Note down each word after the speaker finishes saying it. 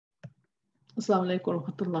Assalamu alaikum wa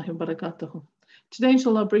rahmatullahi wa barakatuh. Today,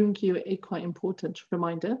 inshallah, I'll bring you a quite important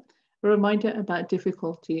reminder, a reminder about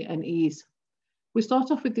difficulty and ease. We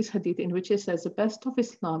start off with this hadith in which it says, the best of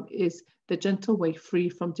Islam is the gentle way free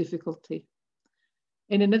from difficulty.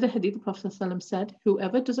 In another hadith, the Prophet ﷺ said,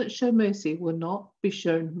 whoever doesn't show mercy will not be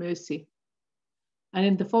shown mercy. And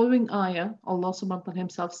in the following ayah, Allah subhanahu wa ta'ala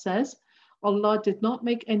himself says, Allah did not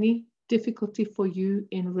make any difficulty for you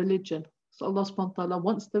in religion. So Allah subhanahu wa ta'ala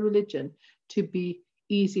wants the religion to be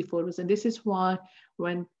easy for us. And this is why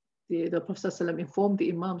when the Prophet ﷺ informed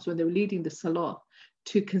the Imams when they were leading the Salah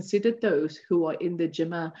to consider those who are in the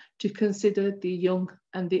Jama'ah, to consider the young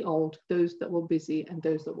and the old, those that were busy and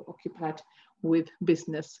those that were occupied with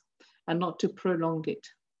business, and not to prolong it.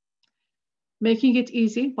 Making it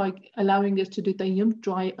easy by allowing us to do tayammum,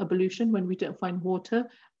 dry ablution, when we don't find water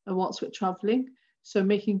whilst we're traveling. So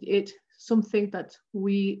making it something that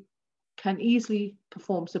we can easily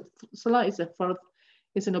perform. So salah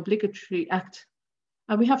is an obligatory act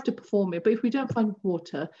and we have to perform it. But if we don't find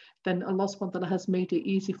water, then Allah subhanahu wa ta'ala has made it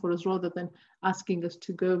easy for us rather than asking us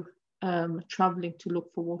to go traveling to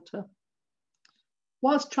look for water.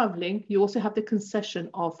 Whilst traveling, you also have the concession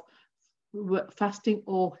of fasting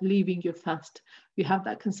or leaving your fast. You have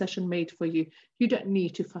that concession made for you. You don't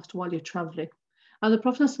need to fast while you're traveling. And the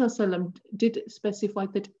Prophet ﷺ did specify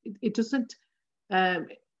that it's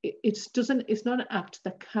not an act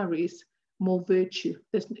that carries more virtue.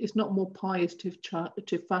 It's not more pious to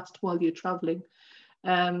fast while you're traveling.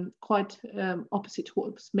 Quite opposite to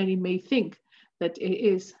what many may think, that it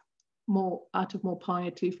is more out of more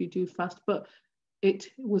piety if you do fast. But it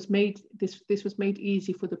was made, this was made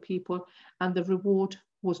easy for the people, and the reward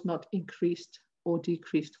was not increased or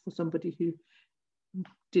decreased for somebody who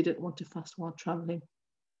didn't want to fast while traveling.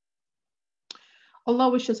 Allah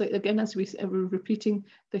wishes, again, as we're repeating,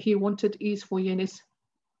 that He wanted ease for you, and is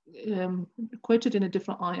quoted in a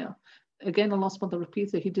different ayah. Again, Allah subhanahu wa ta'ala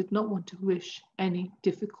repeats that He did not want to wish any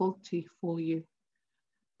difficulty for you.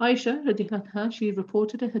 Aisha, radiallahu anha, she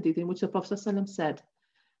reported a hadith in which the Prophet said,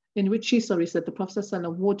 the Prophet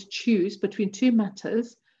ﷺ would choose between two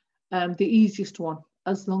matters, the easiest one,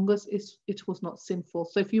 as long as it was not sinful.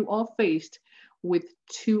 So if you are faced with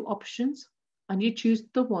two options and you choose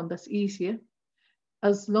the one that's easier,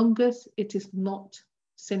 as long as it is not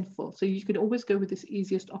sinful. So you can always go with this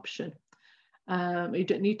easiest option. You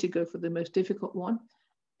don't need to go for the most difficult one.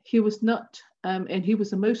 He was not, and he was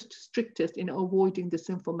the most strictest in avoiding the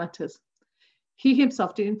sinful matters. He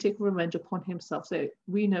himself didn't take revenge upon himself. So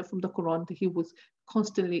we know from the Quran that he was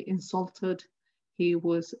constantly insulted, he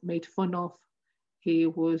was made fun of, he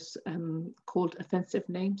was called offensive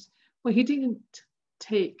names. Well, he didn't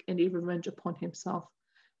take any revenge upon himself,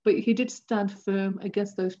 but he did stand firm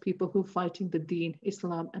against those people who are fighting the Deen,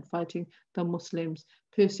 Islam, and fighting the Muslims,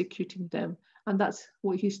 persecuting them. And that's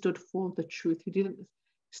what he stood for, the truth. He didn't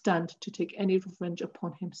stand to take any revenge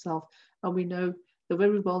upon himself. And we know the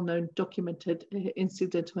very well-known documented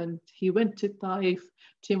incident when he went to Taif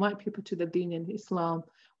to invite people to the Deen in Islam.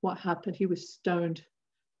 What happened? He was stoned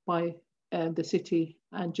by the city,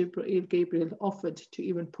 and Gabriel offered to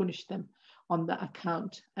even punish them on that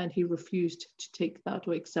account, and he refused to take that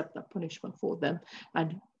or accept that punishment for them,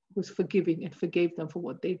 and was forgiving and forgave them for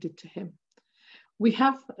what they did to him. We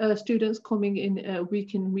have students coming in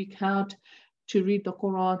week out to read the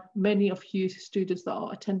Quran. Many of you students that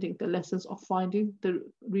are attending the lessons are finding the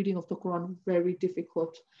reading of the Quran very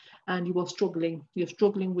difficult, and you are struggling. You're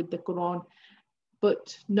struggling with the Quran,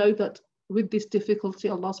 but know that with this difficulty,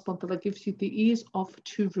 Allah subhanahu wa ta'ala gives you the ease of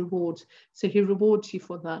two rewards. So He rewards you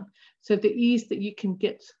for that. So the ease that you can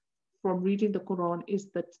get from reading the Quran is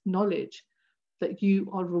that knowledge that you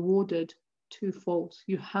are rewarded twofold.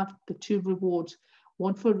 You have the two rewards,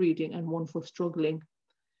 one for reading and one for struggling.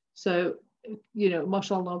 So, you know,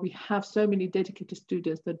 mashallah, we have so many dedicated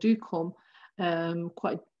students that do come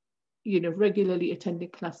quite, you know, regularly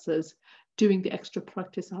attending classes, doing the extra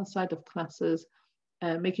practice outside of classes,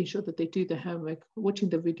 making sure that they do the homework, watching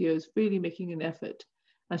the videos, really making an effort,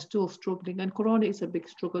 and still struggling. And Quran is a big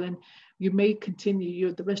struggle, and you may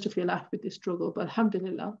continue the rest of your life with this struggle, but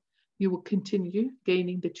alhamdulillah, you will continue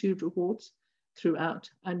gaining the two rewards throughout.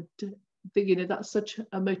 And you know, that's such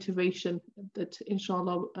a motivation that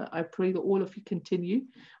inshallah I pray that all of you continue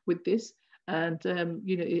with this. And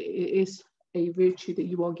you know, it is a virtue that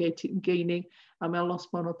you are gaining. May Allah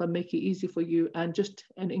subhanahu wa ta'ala make it easy for you, and just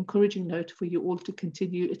an encouraging note for you all to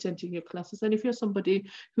continue attending your classes. And if you're somebody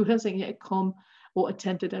who hasn't yet come or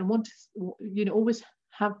attended and want to, you know, always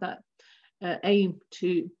have that aim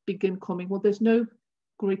to begin coming, well, there's no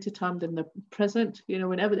greater time than the present. You know,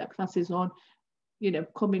 whenever that class is on,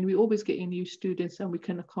 come in. We always get in new students and we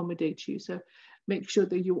can accommodate you. So make sure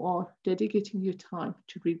that you are dedicating your time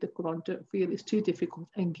to read the Quran. Don't feel it's too difficult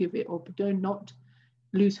and give it up. Do not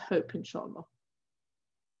lose hope, inshallah.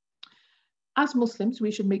 As Muslims,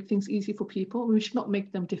 we should make things easy for people. We should not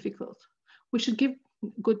make them difficult. We should give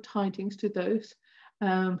good tidings to those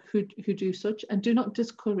who do such, and do not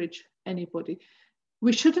discourage anybody.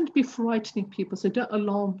 We shouldn't be frightening people, so don't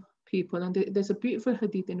alarm people. And there's a beautiful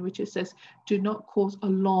hadith in which it says, do not cause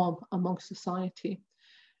alarm among society.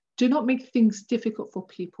 Do not make things difficult for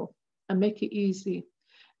people, and make it easy.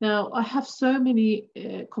 Now, I have so many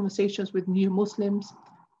conversations with new Muslims,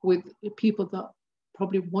 with people that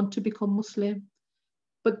probably want to become Muslim,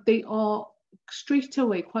 but they are straight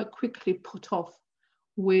away, quite quickly put off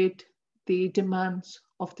with the demands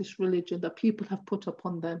of this religion that people have put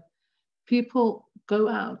upon them. People go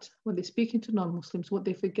out, when they're speaking to non-Muslims, what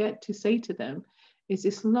they forget to say to them is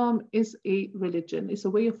Islam is a religion, it's a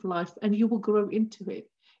way of life, and you will grow into it.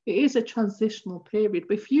 It is a transitional period.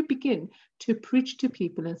 But if you begin to preach to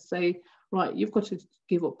people and say, right, you've got to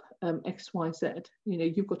give up X, Y, Z,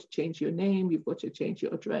 you've got to change your name, you've got to change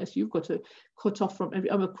your address, you've got to cut off from every,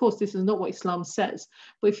 of course, this is not what Islam says.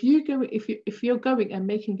 But if you're going and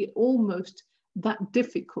making it almost that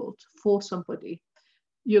difficult for somebody,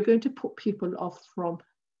 you're going to put people off from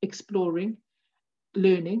exploring,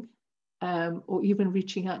 learning, or even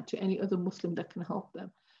reaching out to any other Muslim that can help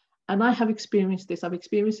them. And I have experienced this. I've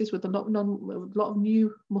experienced this with a lot of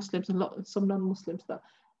new Muslims and some non-Muslims that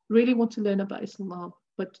really want to learn about Islam,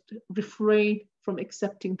 but refrain from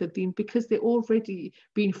accepting the deen because they're already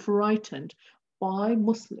being frightened by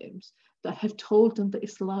Muslims that have told them that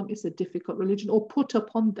Islam is a difficult religion, or put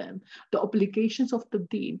upon them the obligations of the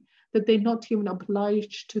deen that they're not even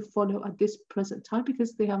obliged to follow at this present time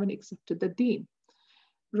because they haven't accepted the deen.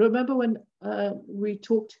 Remember when we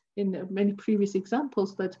talked in many previous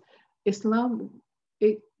examples that Islam,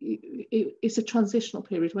 it's a transitional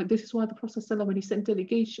period. This is why the Prophet ﷺ, when he sent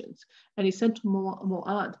delegations and he sent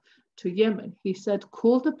Mu'ad to Yemen, he said,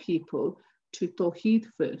 call the people to Tawheed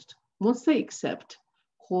first. Once they accept,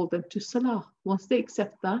 call them to Salah. Once they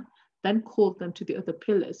accept that, then call them to the other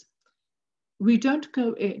pillars. We don't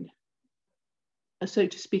go in, so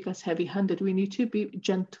to speak, as heavy-handed. We need to be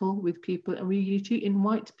gentle with people, and we need to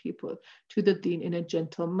invite people to the deen in a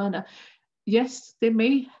gentle manner. Yes, they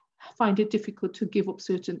may find it difficult to give up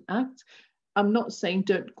certain acts. I'm not saying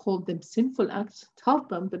don't call them sinful acts. Tell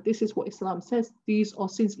them that this is what Islam says. These are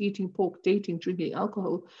sins: eating pork, dating, drinking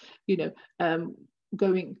alcohol,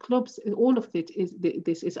 going clubs. All of this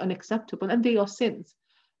is unacceptable, and they are sins.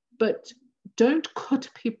 But don't cut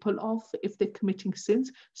people off if they're committing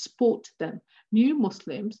sins. Support them. New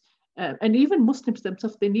Muslims, and even Muslims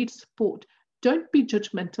themselves, they need support. Don't be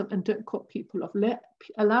judgmental and don't cut people off.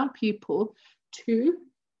 Allow people to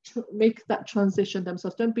make that transition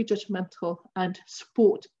themselves. Don't be judgmental and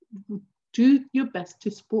support. Do your best to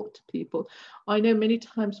support people. I know many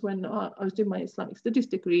times when I was doing my Islamic studies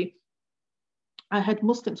degree, I had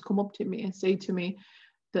Muslims come up to me and say to me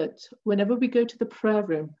that whenever we go to the prayer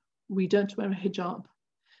room, we don't wear a hijab.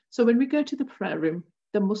 So when we go to the prayer room,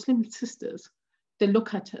 the Muslim sisters, they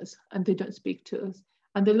look at us and they don't speak to us.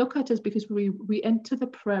 And they look at us because we enter the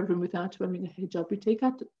prayer room without wearing a hijab. We take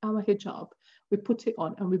out our hijab, we put it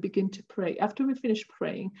on, and we begin to pray. After we finish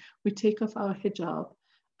praying, we take off our hijab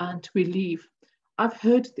and we leave. I've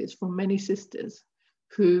heard this from many sisters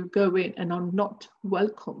who go in and are not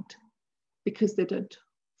welcomed because they don't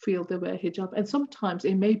feel they wear hijab. And sometimes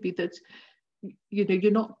it may be that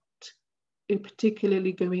you're not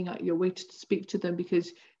particularly going out your way to speak to them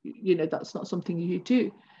because that's not something you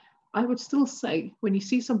do. I would still say, when you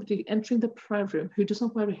see somebody entering the prayer room who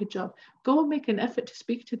doesn't wear a hijab, go and make an effort to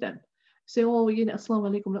speak to them. Say, oh, Assalamu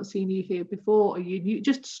alaikum, I'm not seeing you here before. Or you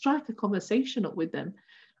just strike a conversation up with them,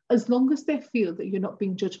 as long as they feel that you're not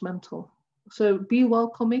being judgmental. So be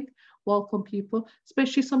welcoming, welcome people,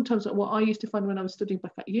 especially sometimes what I used to find when I was studying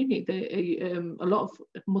back at uni, a lot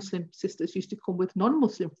of Muslim sisters used to come with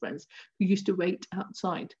non-Muslim friends who used to wait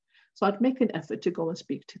outside. So I'd make an effort to go and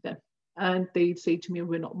speak to them. And they'd say to me,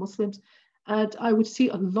 we're not Muslims. And I would see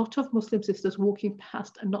a lot of Muslim sisters walking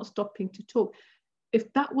past and not stopping to talk.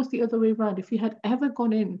 If that was the other way around, if you had ever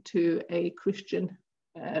gone into a Christian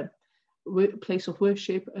place of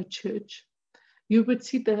worship, a church, you would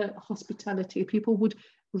see the hospitality. People would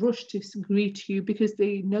rush to greet you because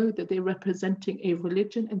they know that they're representing a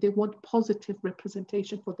religion and they want positive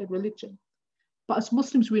representation for their religion. But as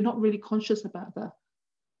Muslims, we're not really conscious about that.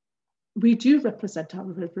 We do represent our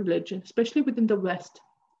religion, especially within the West.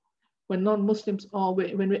 When non-Muslims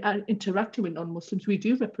when we're interacting with non-Muslims, we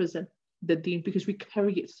do represent the deen because we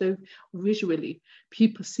carry it so visually.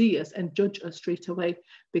 People see us and judge us straight away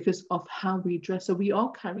because of how we dress. So we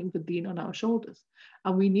are carrying the deen on our shoulders,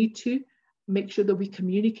 and we need to make sure that we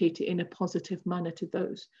communicate it in a positive manner to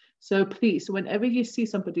those. So please, whenever you see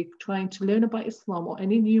somebody trying to learn about Islam or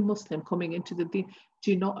any new Muslim coming into the deen,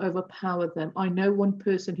 do not overpower them. I know one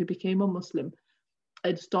person who became a Muslim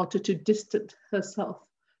and started to distance herself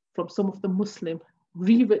from some of the Muslim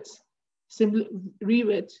reverts, similar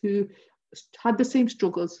reverts who had the same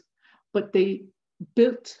struggles, but they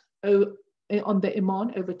built on their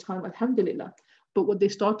iman over time, alhamdulillah. But what they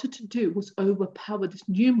started to do was overpower this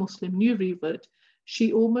new Muslim, new revert.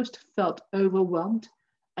 She almost felt overwhelmed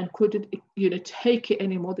and couldn't, take it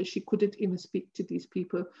anymore, that she couldn't even speak to these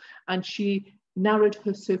people. And she narrowed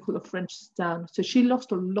her circle of friends down. So she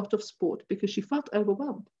lost a lot of support because she felt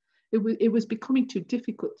overwhelmed. It was becoming too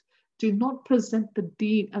difficult. Do not present the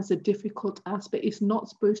deen as a difficult aspect. It's not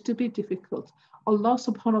supposed to be difficult. Allah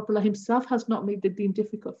subhanahu wa ta'ala himself has not made the deen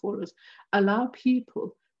difficult for us. Allow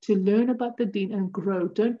people to learn about the deen and grow.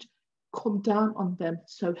 Don't come down on them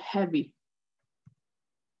so heavy.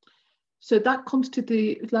 So that comes to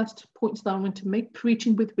the last points that I want to make.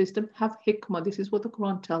 Preaching with wisdom, have hikmah. This is what the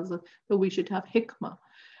Quran tells us, that we should have hikmah.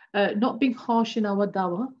 Not being harsh in our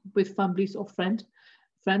dawah with families or friends.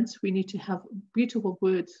 We need to have beautiful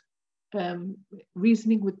words,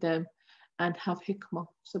 reasoning with them, and have hikmah.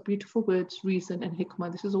 So beautiful words, reason, and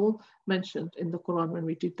hikmah. This is all mentioned in the Quran when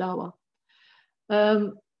we do dawah.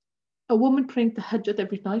 A woman praying tahajjud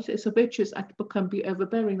every night is a virtuous act but can be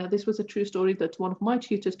overbearing. Now, this was a true story that one of my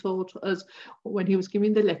tutors told us when he was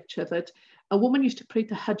giving the lecture, that a woman used to pray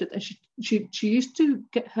tahajjud, and she used to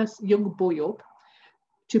get her young boy up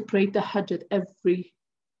to pray tahajjud every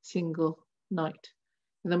single night.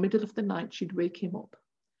 In the middle of the night, she'd wake him up.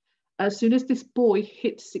 As soon as this boy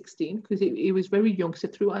hit 16, because he was very young, so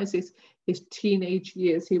throughout his teenage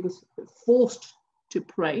years, he was forced to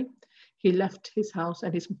pray. He left his house,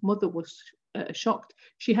 and his mother was shocked.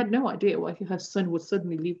 She had no idea why her son would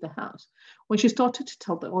suddenly leave the house. When she started to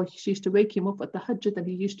tell them, she used to wake him up at the tahajjud and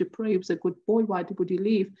he used to pray. He was a good boy. Why would he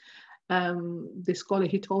leave? The scholar,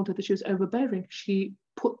 he told her that she was overbearing. She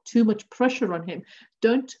put too much pressure on him.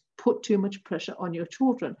 Don't put too much pressure on your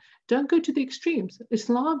children. Don't go to the extremes.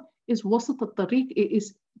 Islam is wasat al-tariq. It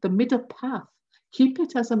is the middle path. Keep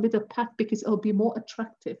it as a middle path because it'll be more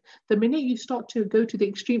attractive. The minute you start to go to the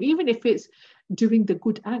extreme, even if it's doing the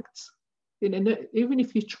good acts, even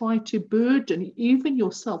if you try to burden even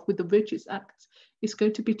yourself with the virtuous acts, it's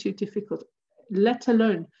going to be too difficult, let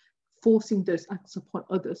alone forcing those acts upon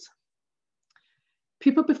others.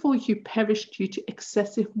 People before you perished due to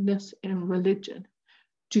excessiveness in religion.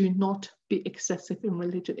 Do not be excessive in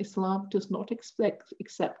religion. Islam does not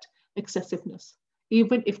accept excessiveness,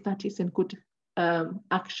 even if that is in good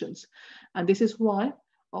actions. And this is why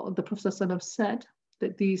the Prophet ﷺ said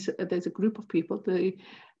that there's a group of people, the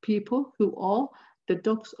people who are the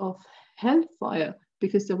dogs of hellfire,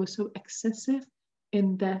 because they were so excessive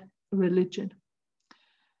in their religion.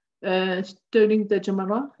 Stoning the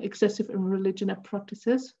Jamara, excessive in religion and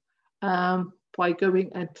practices, by going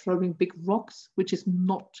and throwing big rocks, which is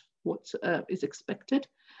not what is expected.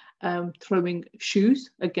 Throwing shoes,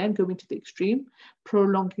 again, going to the extreme.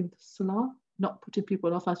 Prolonging the salah, not putting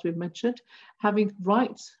people off, as we mentioned. Having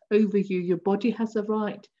rights over you. Your body has a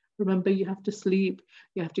right. Remember, you have to sleep.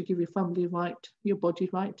 You have to give your family right, your body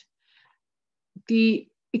right. The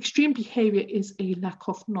extreme behavior is a lack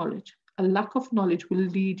of knowledge. A lack of knowledge will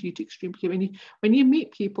lead you to extreme behavior. When you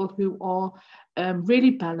meet people who are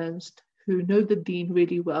really balanced, who know the deen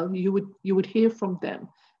really well, you would hear from them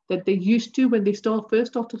that they used to, when they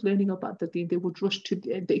first started learning about the deen, they would rush to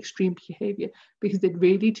the extreme behavior because they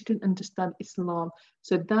really didn't understand Islam.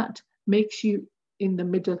 So that makes you in the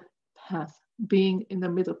middle path, being in the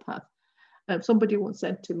middle path. Somebody once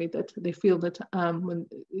said to me that they feel that when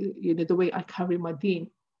the way I carry my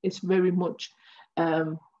deen is very much,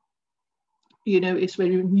 it's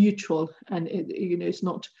very neutral, and it's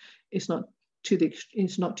not to the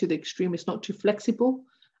extreme. It's not too flexible.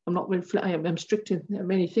 I'm not very, I'm strict in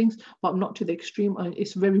many things, but I'm not to the extreme.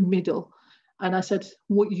 It's very middle. And I said,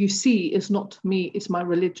 what you see is not me, it's my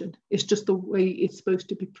religion. It's just the way it's supposed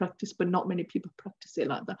to be practiced, but not many people practice it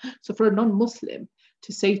like that. So for a non-Muslim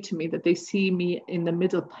to say to me that they see me in the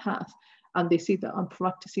middle path and they see that I'm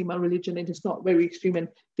practicing my religion and it's not very extreme and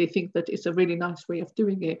they think that it's a really nice way of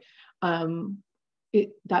doing it,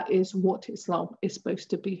 that is what Islam is supposed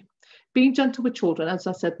to be. Being gentle with children, as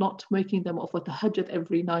I said, not waking them up with the tahajjud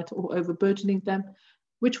every night or overburdening them,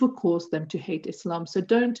 which will cause them to hate Islam. So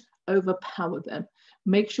don't overpower them.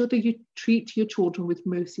 Make sure that you treat your children with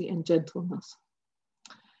mercy and gentleness.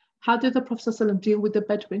 How did the Prophet ﷺ deal with the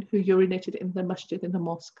Bedouin who urinated in the masjid, in the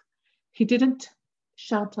mosque? He didn't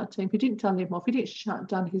shout at him. He didn't tell him off. He didn't shout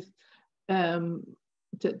down his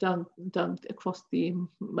down across the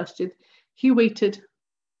masjid. He waited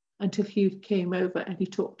until he came over and he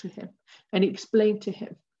talked to him and he explained to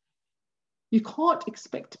him. You can't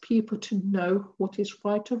expect people to know what is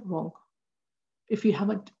right or wrong if you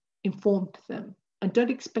haven't informed them, and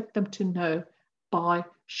don't expect them to know by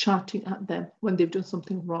shouting at them when they've done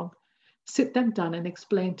something wrong. Sit them down and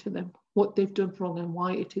explain to them what they've done wrong and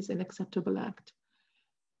why it is an acceptable act.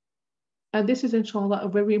 And this is, inshallah, a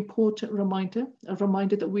very important reminder, a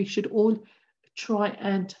reminder that we should all try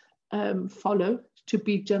and follow, to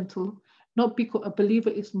be gentle. Not because a believer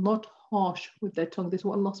is not harsh with their tongue. This is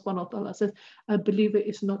what Allah subhanahu wa ta'ala says. A believer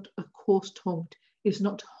is not a coarse-tongued, is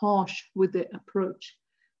not harsh with their approach.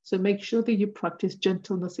 So make sure that you practice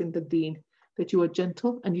gentleness in the deen, that you are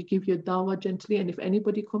gentle and you give your dawah gently. And if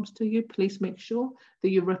anybody comes to you, please make sure that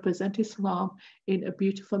you represent Islam in a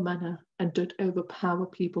beautiful manner and don't overpower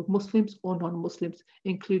people, Muslims or non-Muslims,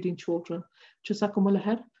 including children. Jazakumullah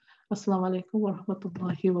khair. Assalamu alaikum wa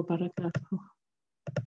rahmatullahi wa barakatuh.